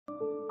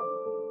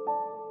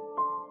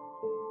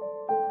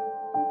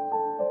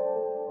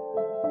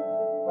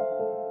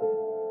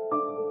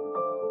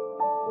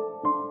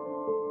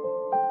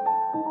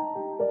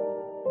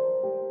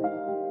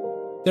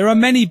There are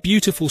many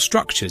beautiful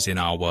structures in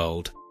our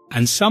world,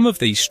 and some of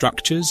these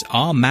structures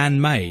are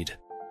man-made.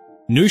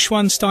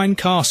 Neuschwanstein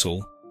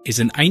Castle is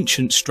an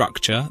ancient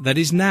structure that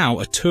is now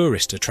a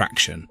tourist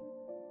attraction.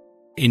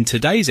 In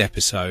today's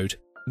episode,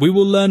 we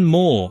will learn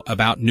more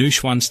about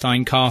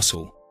Neuschwanstein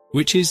Castle,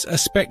 which is a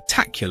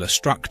spectacular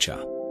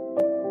structure.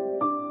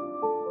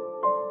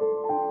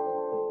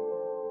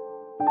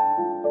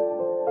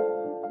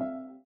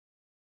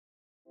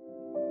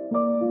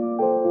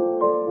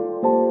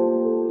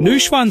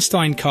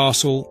 Neuschwanstein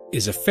Castle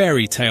is a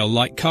fairy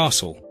tale-like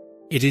castle.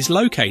 It is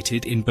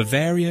located in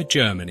Bavaria,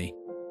 Germany.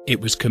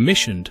 It was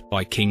commissioned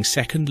by King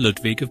II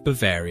Ludwig of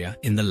Bavaria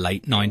in the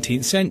late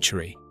 19th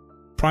century,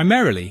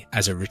 primarily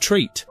as a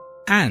retreat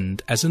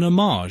and as an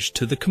homage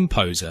to the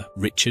composer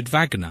Richard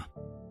Wagner.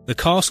 The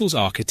castle's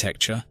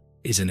architecture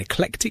is an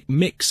eclectic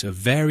mix of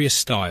various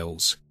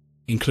styles,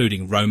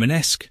 including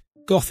Romanesque,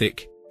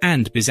 Gothic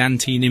and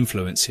Byzantine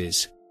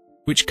influences,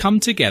 which come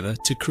together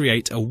to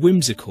create a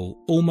whimsical,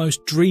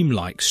 almost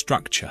dreamlike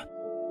structure.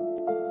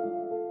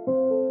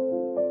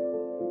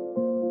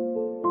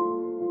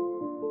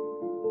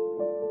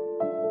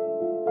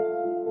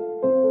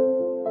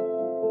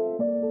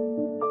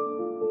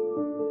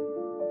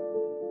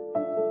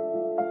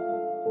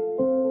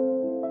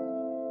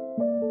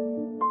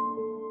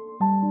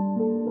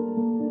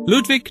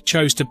 Ludwig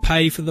chose to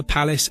pay for the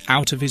palace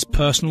out of his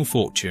personal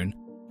fortune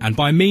and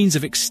by means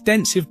of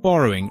extensive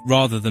borrowing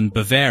rather than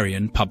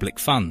Bavarian public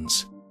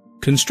funds.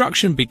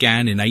 Construction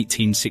began in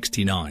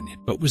 1869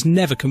 but was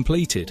never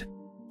completed.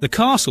 The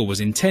castle was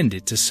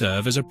intended to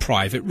serve as a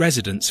private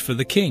residence for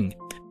the king,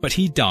 but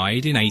he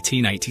died in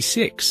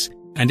 1886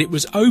 and it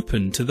was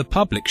opened to the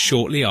public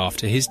shortly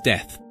after his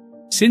death.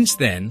 Since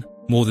then,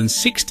 more than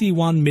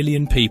 61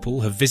 million people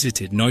have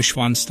visited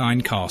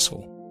Neuschwanstein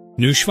Castle.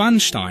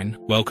 Neuschwanstein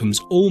welcomes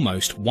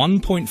almost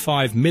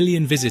 1.5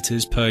 million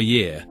visitors per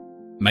year,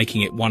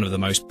 making it one of the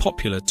most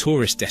popular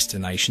tourist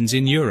destinations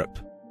in Europe.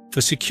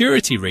 For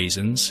security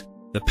reasons,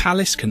 the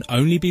palace can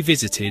only be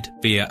visited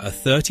via a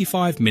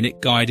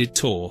 35-minute guided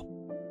tour,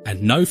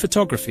 and no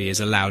photography is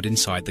allowed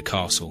inside the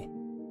castle.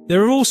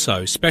 There are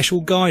also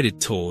special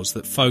guided tours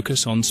that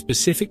focus on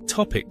specific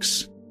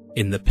topics.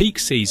 In the peak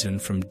season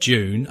from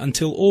June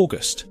until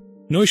August,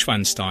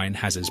 Neuschwanstein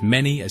has as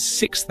many as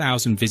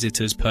 6,000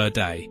 visitors per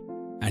day,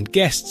 and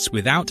guests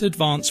without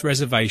advance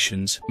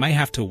reservations may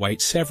have to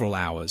wait several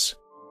hours.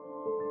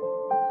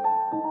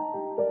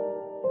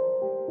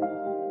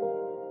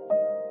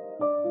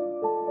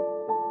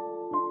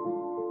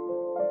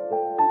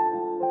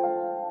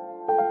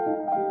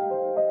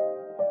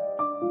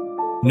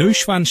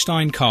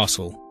 Neuschwanstein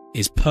Castle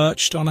is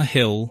perched on a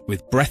hill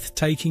with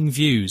breathtaking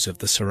views of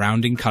the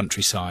surrounding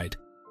countryside,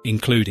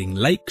 including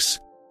lakes,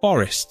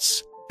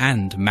 forests,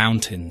 and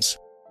mountains.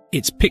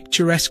 Its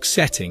picturesque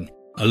setting,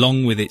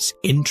 along with its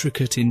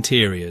intricate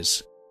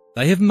interiors,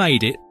 they have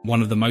made it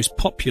one of the most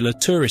popular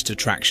tourist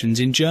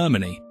attractions in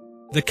Germany.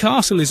 The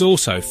castle is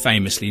also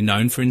famously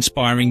known for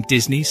inspiring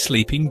Disney's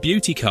Sleeping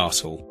Beauty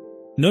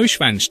castle.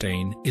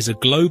 Neuschwanstein is a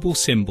global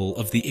symbol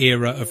of the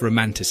era of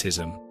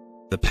Romanticism.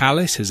 The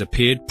palace has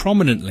appeared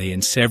prominently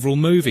in several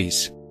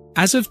movies.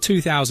 As of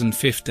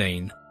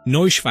 2015,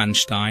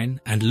 Neuschwanstein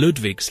and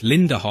Ludwig's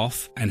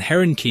Linderhof and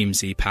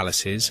Herrenchiemsee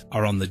palaces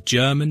are on the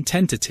German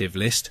tentative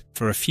list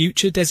for a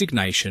future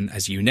designation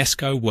as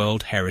UNESCO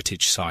World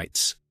Heritage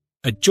Sites.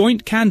 A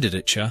joint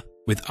candidature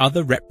with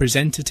other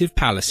representative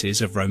palaces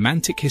of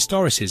Romantic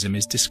historicism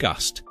is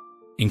discussed,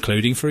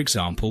 including, for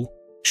example,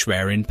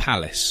 Schwerin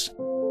Palace.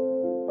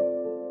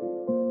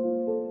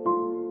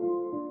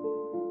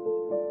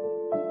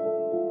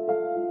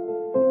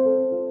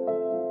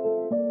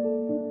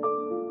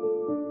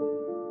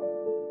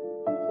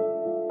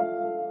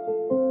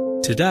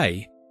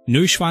 Today,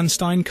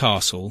 Neuschwanstein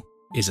Castle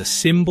is a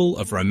symbol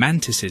of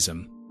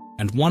Romanticism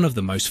and one of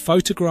the most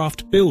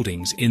photographed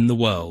buildings in the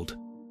world.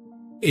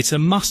 It's a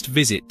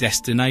must-visit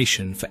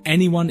destination for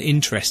anyone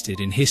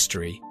interested in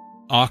history,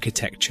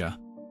 architecture,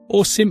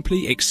 or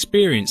simply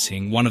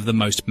experiencing one of the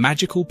most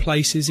magical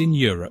places in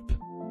Europe.